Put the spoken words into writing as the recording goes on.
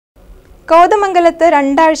കോതമംഗലത്ത്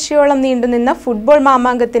രണ്ടാഴ്ചയോളം നീണ്ടുനിന്ന ഫുട്ബോൾ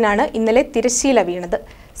മാമാങ്കത്തിനാണ് ഇന്നലെ തിരശ്ശീല വീണത്.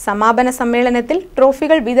 സമാപന സമ്മേളനത്തിൽ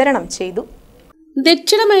ട്രോഫികൾ വിതരണം ചെയ്തു.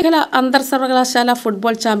 ദക്ഷിണ മേഖല അന്തർ സർവകലാശാല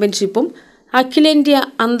ഫുട്ബോൾ ചാമ്പ്യൻഷിപ്പും അഖിലേന്ത്യാ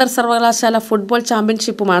അന്തർ സർവകലാശാല ഫുട്ബോൾ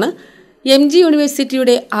ചാമ്പ്യൻഷിപ്പുമാണ് MG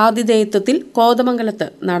യൂണിവേഴ്സിറ്റിയുടെ ആതിഥേയത്വത്തിൽ കോതമംഗലത്ത്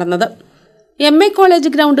നടന്നത്. MA കോളേജ്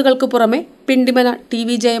ഗ്രൗണ്ടുകൾക്ക് പുറമെ Pindimana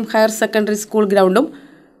TVJM higher secondary school ഗ്രൗണ്ടും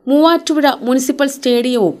Muvattupuzha municipal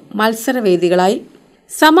സ്റ്റേഡിയവും മത്സരവേദികളായി.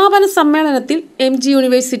 സമാപന സമ്മേളനത്തിൽ MG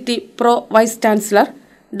university pro vice chancellor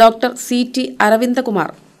doctor CT Aravindakumar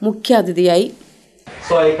മുഖ്യാതിഥിയായി.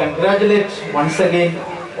 So I congratulate once again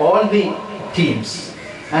all the teams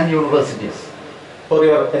and universities for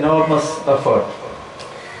your enormous effort.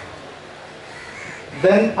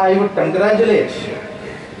 Then I would congratulate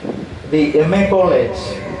the MA College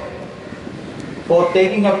for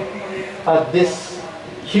taking up this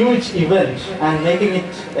huge event and making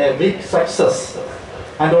it a big success.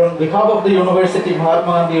 And on behalf of the university,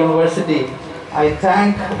 Mahatma Gandhi University, I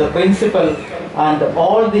thank the principal and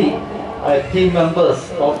all the team members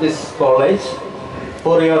of this college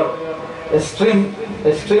for your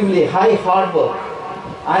extremely high hard work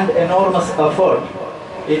and enormous effort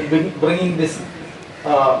in bringing this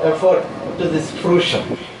effort to this fruition.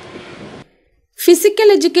 Physical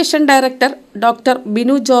education director doctor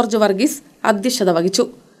Binu George Varghese അധ്യക്ഷത വഹിച്ചു.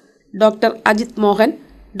 Doctor Ajith Mohan,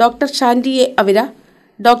 doctor Shandy A Avira,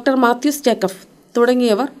 doctor Mathews Jacob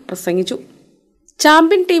തുടങ്ങിയവർ പ്രസംഗിച്ചു.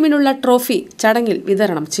 Champion ടീമിനുള്ള trophy ചടങ്ങിൽ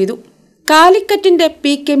വിതരണം ചെയ്തു. കാലിക്കറ്റിന്റെ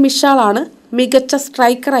PK മിഷാളാണ് മികച്ച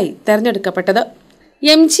സ്ട്രൈക്കറായി തെരഞ്ഞെടുക്കപ്പെട്ടത്.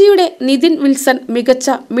 MGയുടെ Nitin Wilson മികച്ച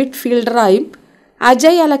മിഡ്ഫീൽഡറായും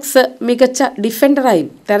അജയ് അലക്സ് മികച്ച ഡിഫൻഡറായും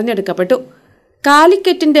തെരഞ്ഞെടുക്കപ്പെട്ടു.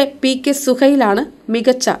 കാലിക്കറ്റിന്റെ PK സുഹൈലാണ്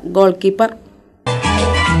മികച്ച goal keeper.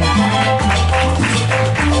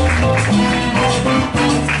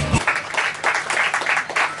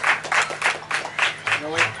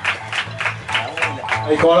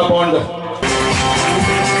 I call upon the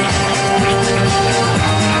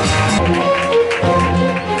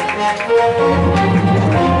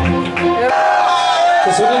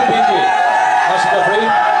Sunil PK, National Free,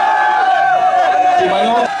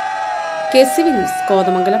 KCV News,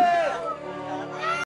 Kothamangalam.